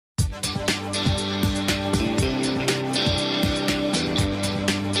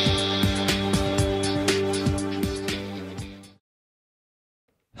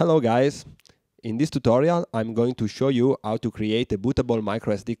Hello guys! In this tutorial I'm going to show you how to create a bootable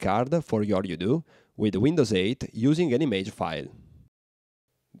microSD card for your UDOO with Windows 8 using an image file.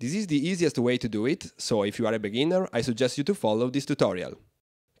 This is the easiest way to do it, so if you are a beginner I suggest you to follow this tutorial.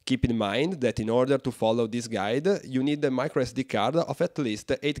 Keep in mind that in order to follow this guide you need a microSD card of at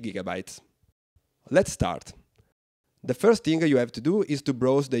least 8 GB. Let's start. The first thing you have to do is to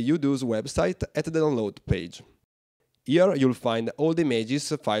browse the UDOO's website at the download page. Here you'll find all the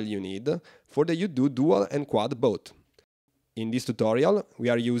images file you need for the UDOO Dual and Quad both. In this tutorial we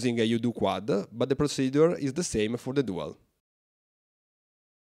are using a UDOO Quad, but the procedure is the same for the Dual.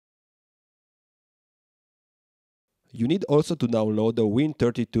 You need also to download the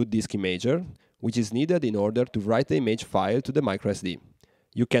Win32 disk imager, which is needed in order to write the image file to the microSD.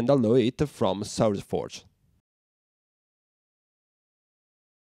 You can download it from SourceForge.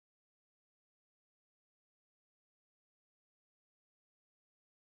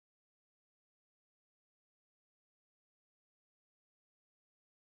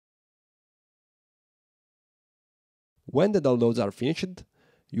 When the downloads are finished,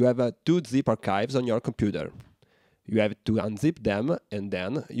 you have two zip archives on your computer. You have to unzip them and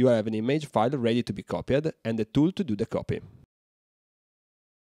then you have an image file ready to be copied and a tool to do the copy.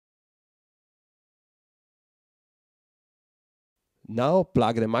 Now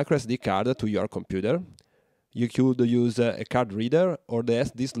plug the microSD card to your computer. You could use a card reader or the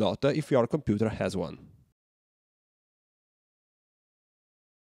SD slot if your computer has one.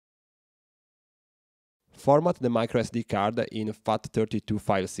 Format the microSD card in FAT32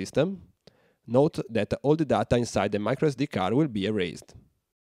 file system. Note that all the data inside the microSD card will be erased.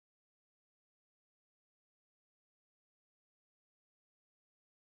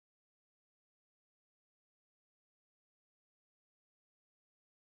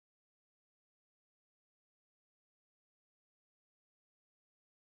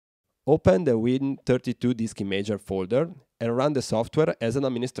 Open the Win32 disk imager folder and run the software as an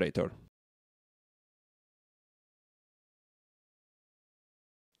administrator.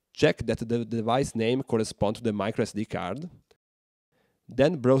 Check that the device name corresponds to the microSD card.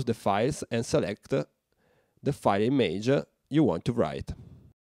 Then browse the files and select the file image you want to write.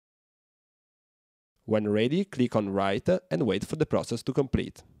 When ready, click on Write and wait for the process to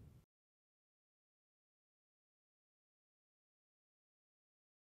complete.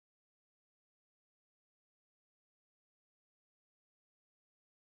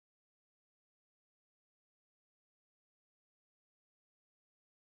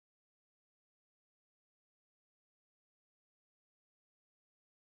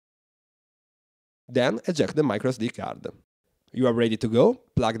 Then eject the microSD card. You are ready to go,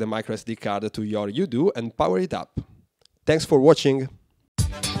 plug the microSD card to your UDOO and power it up. Thanks for watching!